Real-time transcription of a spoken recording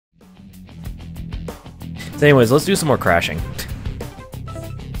Anyways, let's do some more crashing.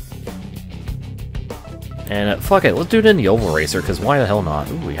 And fuck it, let's do it in the oval racer, because why the hell not?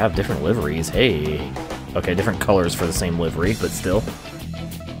 Ooh, we have different liveries, hey. Okay, different colors for the same livery, but still.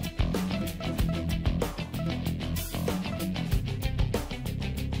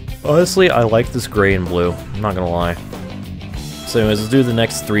 Honestly, I like this gray and blue, I'm not gonna lie. So anyways, let's do the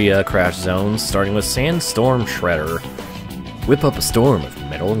next 3 crash zones, starting with Sandstorm Shredder. Whip up a storm of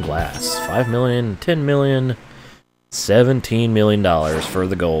metal and glass. 5 million, 10 million, $17 million for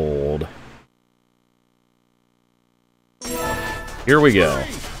the gold. Here we go.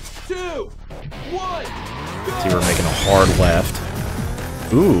 3, 2, 1, see, we're making a hard left.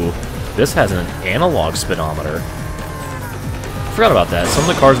 Ooh, this has an analog speedometer. Forgot about that. Some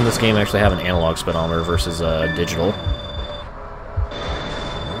of the cars in this game actually have an analog speedometer versus digital.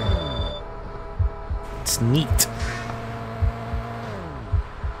 It's neat.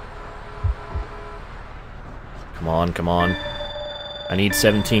 Come on, come on. I need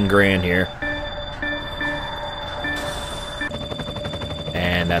 17 grand here.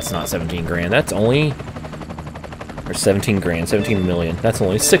 And that's not 17 grand. That's only... Or 17 grand, 17 million. That's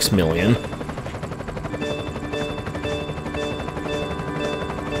only 6 million.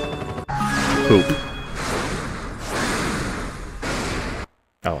 Poop.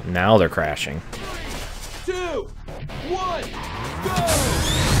 Oh, now they're crashing. 2, 1, go!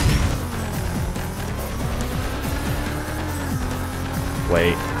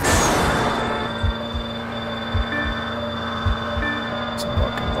 Wait. Some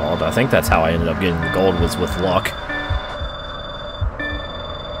luck involved. I think that's how I ended up getting the gold, was with luck.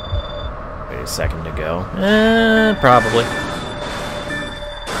 Wait a second to go. Probably.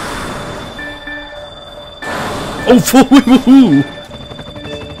 Oh, woohoo!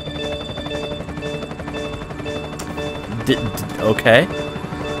 Okay.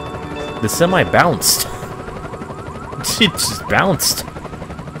 The semi bounced. It just bounced.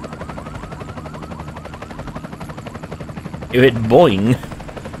 It went boing.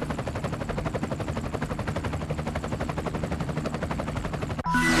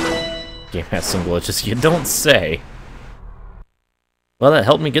 Game has some glitches, you don't say. Well, that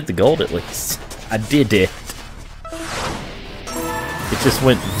helped me get the gold at least. I did it. It just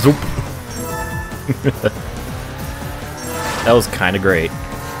went zoop. That was kind of great.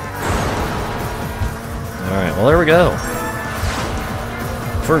 Alright, well there we go.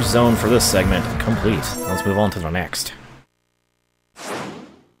 First zone for this segment complete. Let's move on to the next.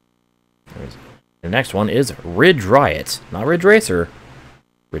 The next one is Ridge Riot. Not Ridge Racer.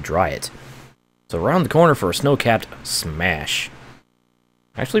 Ridge Riot. So around the corner for a snow-capped smash.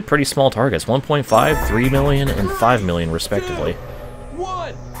 Actually pretty small targets. 1.5, 3 million, and 5 million respectively.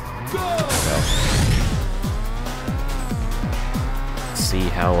 1, go! Let's see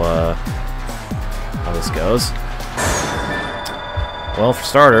how this goes. Well, for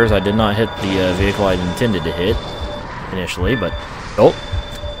starters, I did not hit the vehicle I intended to hit initially, but... Oh!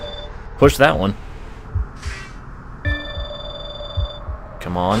 Push that one.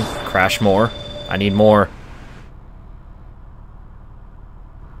 Come on, crash more. I need more.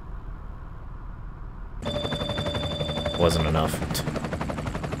 Wasn't enough.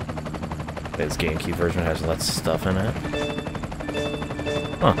 This GameCube version has lots of stuff in it.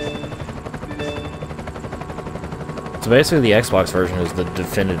 Huh. So basically the Xbox version is the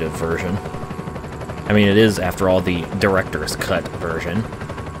definitive version. I mean, it is, after all, the director's cut version.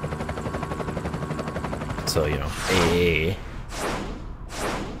 So, you know, hey.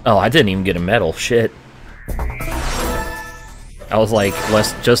 Oh, I didn't even get a medal. Shit. I was like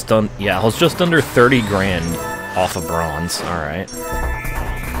just I was just under 30 grand off of bronze. All right.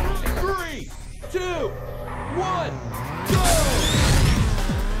 3, 2, 1, go!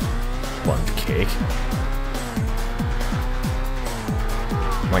 One cake.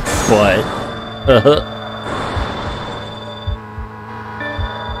 My butt.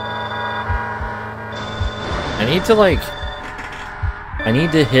 I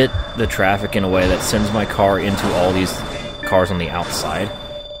need to hit the traffic in a way that sends my car into all these cars on the outside.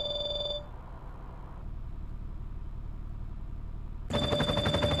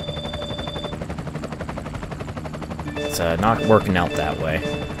 It's not working out that way.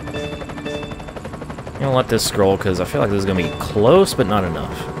 I'm gonna let this scroll because I feel like this is gonna be close, but not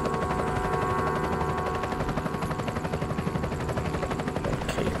enough.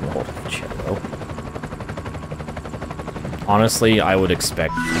 Okay, more cello. Honestly, I would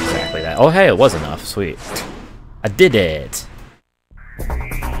expect exactly that. Oh, hey, it was enough. Sweet. I did it.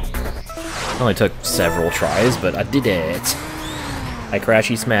 It only took several tries, but I did it. I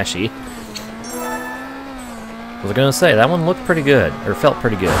crashy smashy. I was gonna say, that one looked pretty good. Or felt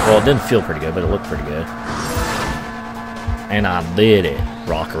pretty good. Well, it didn't feel pretty good, but it looked pretty good. And I did it.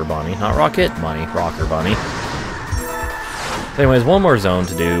 Rocker Bunny. Not Rocket Bunny. Rocker Bunny. So anyways, one more zone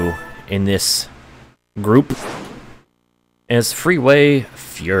to do in this group. And it's Freeway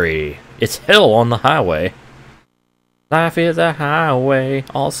Fury. It's hell on the highway. Life is a highway.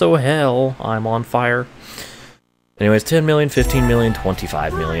 Also hell. I'm on fire. Anyways, 10 million, 15 million,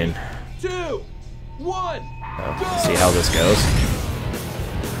 25 million. 2, 1. Let's see how this goes.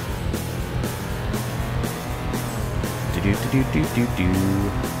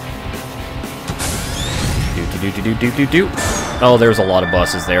 Oh, there's a lot of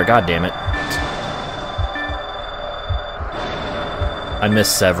buses there. God damn it. I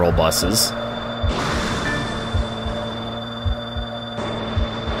missed several buses.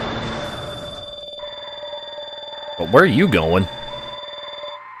 But where are you going?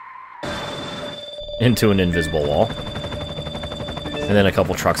 Into an invisible wall. And then a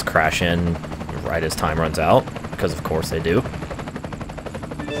couple trucks crash in right as time runs out. Because of course they do.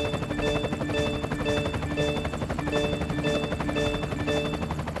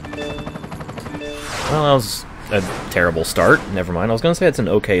 Well, that was a terrible start. Never mind. I was going to say it's an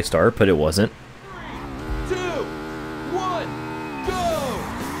okay start, but it wasn't. 3, 2, 1, go!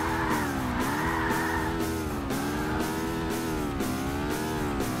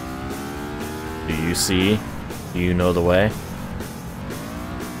 Do you see? Do you know the way?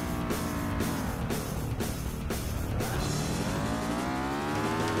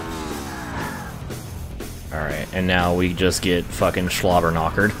 Alright, and now we just get fucking slobber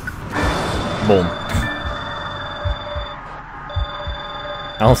knockered. Boom.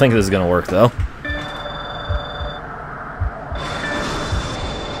 I don't think this is gonna work though.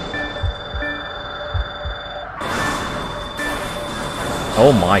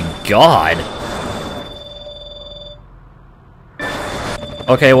 Oh my god!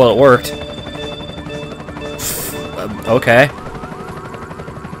 Okay, well it worked. Okay.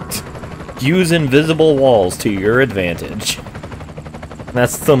 Use invisible walls to your advantage.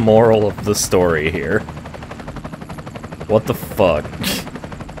 That's the moral of the story here. What the fuck?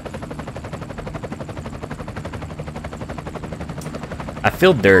 I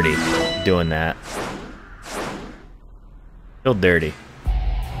feel dirty doing that. Feel dirty.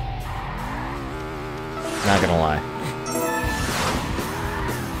 Not gonna lie.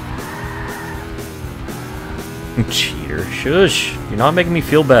 Cheater. Shush. You're not making me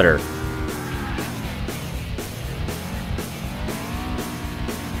feel better.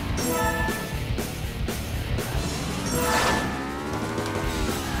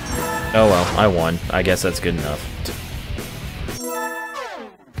 Oh well, I won. I guess that's good enough.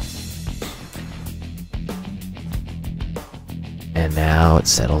 And now it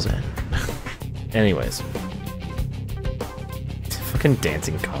settles in. Anyways. Fucking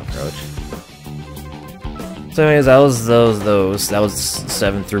dancing cockroach. So anyways, that was those. That was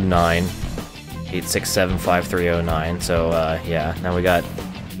 7 through 9. 8, 6, 7, 5, 3, 0, 9. So, yeah, now we got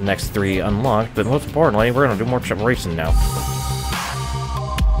the next 3 unlocked, but most importantly, we're gonna do more racing now.